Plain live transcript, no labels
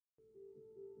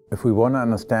If we want to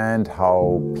understand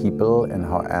how people and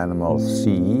how animals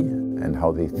see and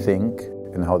how they think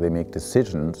and how they make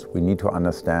decisions, we need to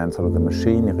understand sort of the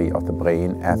machinery of the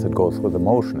brain as it goes through the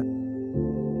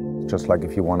motion. Just like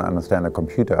if you want to understand a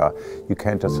computer, you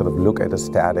can't just sort of look at a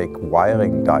static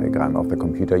wiring diagram of the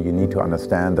computer. You need to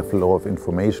understand the flow of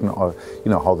information, or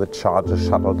how the charge is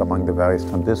shuttled among the various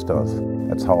transistors.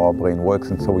 That's how our brain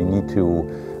works, and so we need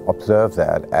to observe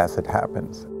that as it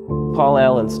happens. Paul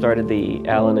Allen started the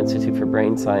Allen Institute for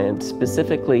Brain Science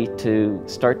specifically to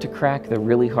start to crack the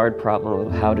really hard problem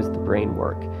of how does the brain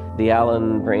work. The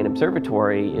Allen Brain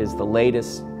Observatory is the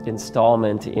latest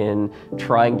installment in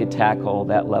trying to tackle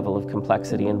that level of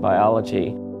complexity in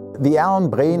biology. The Allen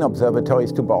Brain Observatory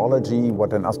is to biology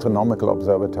what an astronomical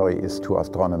observatory is to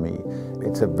astronomy.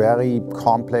 It's a very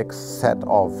complex set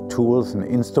of tools and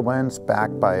instruments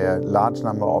backed by a large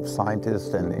number of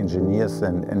scientists and engineers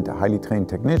and highly trained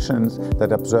technicians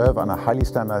that observe on a highly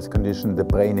standardized condition the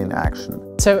brain in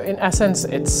action. So in essence,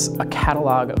 it's a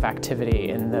catalog of activity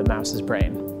in the mouse's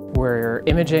brain. We're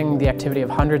imaging the activity of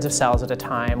hundreds of cells at a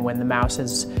time when the mouse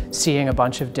is seeing a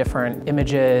bunch of different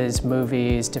images,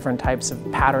 movies, different types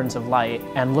of patterns of light,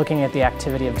 and looking at the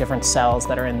activity of different cells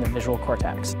that are in the visual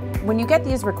cortex. When you get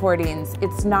these recordings,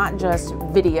 it's not just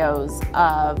videos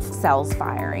of cells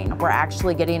firing. We're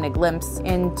actually getting a glimpse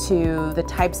into the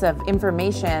types of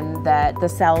information that the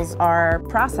cells are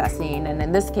processing, and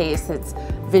in this case, it's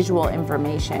visual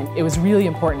information. It was really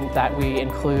important that we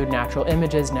include natural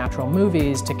images, natural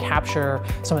movies to capture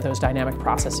some of those dynamic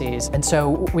processes. And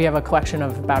so we have a collection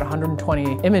of about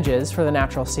 120 images for the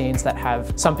natural scenes that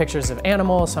have some pictures of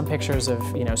animals, some pictures of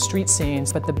street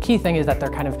scenes. But the key thing is that they're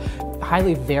kind of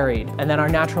highly varied. And then our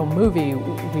natural movie,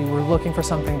 we were looking for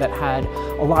something that had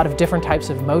a lot of different types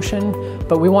of motion,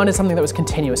 but we wanted something that was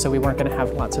continuous, so we weren't going to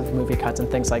have lots of movie cuts and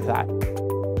things like that.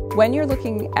 When you're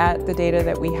looking at the data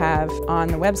that we have on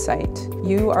the website,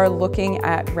 you are looking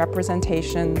at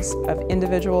representations of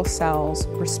individual cells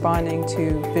responding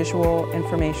to visual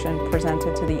information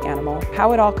presented to the animal.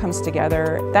 How it all comes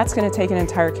together, that's going to take an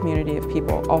entire community of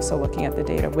people also looking at the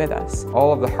data with us.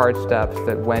 All of the hard steps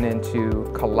that went into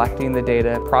collecting the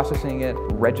data, processing it,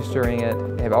 registering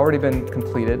it, have already been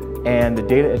completed, and the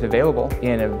data is available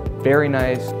in a very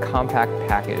nice compact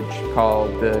package called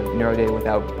the Neurodata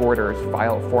Without Borders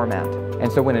file format.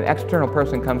 And so when an external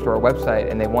person comes to our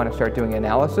website and they want to start doing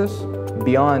analysis,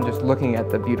 beyond just looking at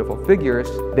the beautiful figures,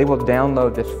 they will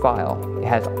download this file. It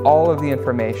has all of the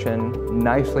information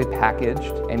nicely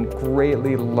packaged and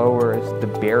greatly lowers the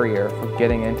barrier for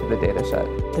getting into the data set.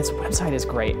 This website is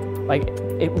great. Like,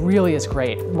 it really is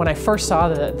great. When I first saw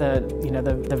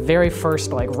the very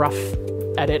first rough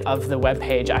edit of the web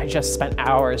page, I just spent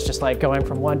hours just going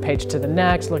from one page to the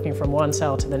next, looking from one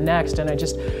cell to the next, and I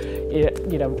just,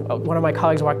 one of my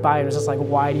colleagues walked by and was just like,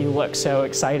 "Why do you look so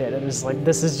excited?" And it was like,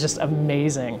 this is just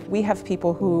amazing. We have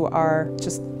people who are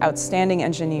just outstanding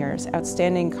engineers,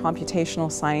 outstanding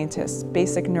computational scientists,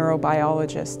 basic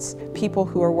neurobiologists, people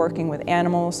who are working with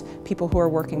animals, people who are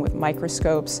working with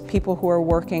microscopes, people who are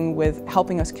working with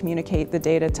helping us communicate the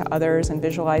data to others and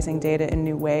visualizing data in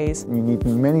new ways. You need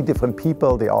many different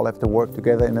people. They all have to work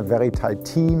together in a very tight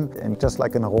team. And just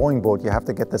like in a rowing boat, you have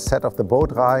to get the set of the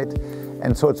boat right.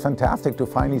 And so it's fantastic to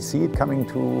finally see it coming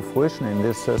to fruition in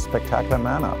this spectacular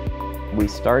manner. We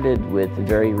started with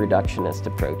very reductionist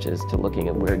approaches to looking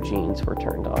at where genes were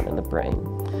turned on in the brain.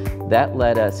 That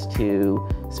led us to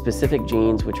specific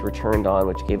genes which were turned on,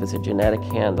 which gave us a genetic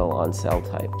handle on cell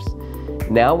types.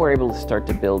 Now we're able to start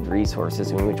to build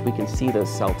resources in which we can see those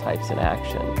cell types in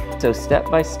action. So step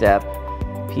by step,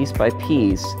 piece by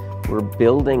piece, we're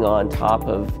building on top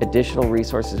of additional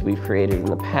resources we've created in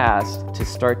the past to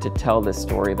start to tell this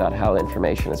story about how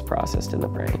information is processed in the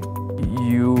brain.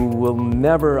 You will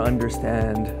never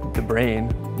understand the brain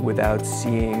without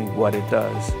seeing what it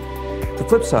does. The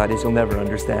flip side is you'll never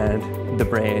understand the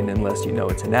brain unless you know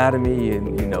its anatomy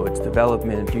and you know its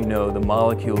development, you know the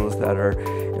molecules that are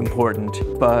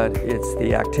important. But it's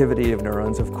the activity of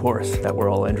neurons, of course, that we're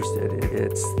all interested in.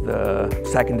 It's the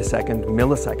second to second,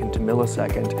 millisecond to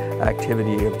millisecond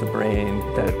activity of the brain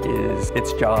that is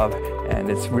its job, and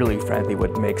it's really, frankly,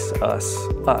 what makes us,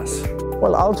 us.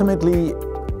 Well, ultimately,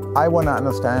 I want to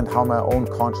understand how my own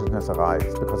consciousness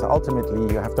arises, because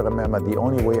ultimately you have to remember the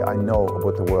only way I know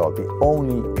about the world, the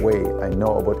only way I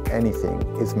know about anything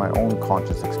is my own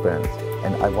conscious experience.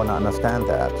 And I want to understand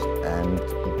that. And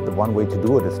the one way to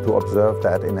do it is to observe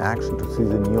that in action, to see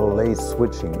the neural lace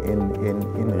switching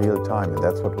in real time. And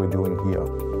that's what we're doing here.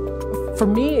 For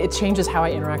me, it changes how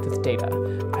I interact with data.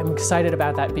 I'm excited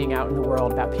about that being out in the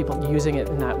world, about people using it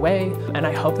in that way. And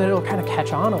I hope that it'll kind of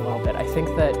catch on a little bit. I think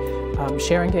that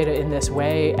sharing data in this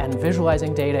way and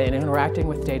visualizing data and interacting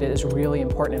with data is really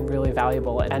important and really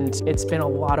valuable. And it's been a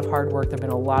lot of hard work. There have been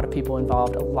a lot of people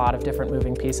involved, a lot of different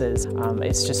moving pieces.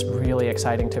 It's just really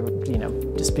exciting to,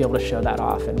 just be able to show that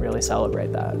off and really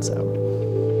celebrate that.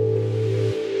 So.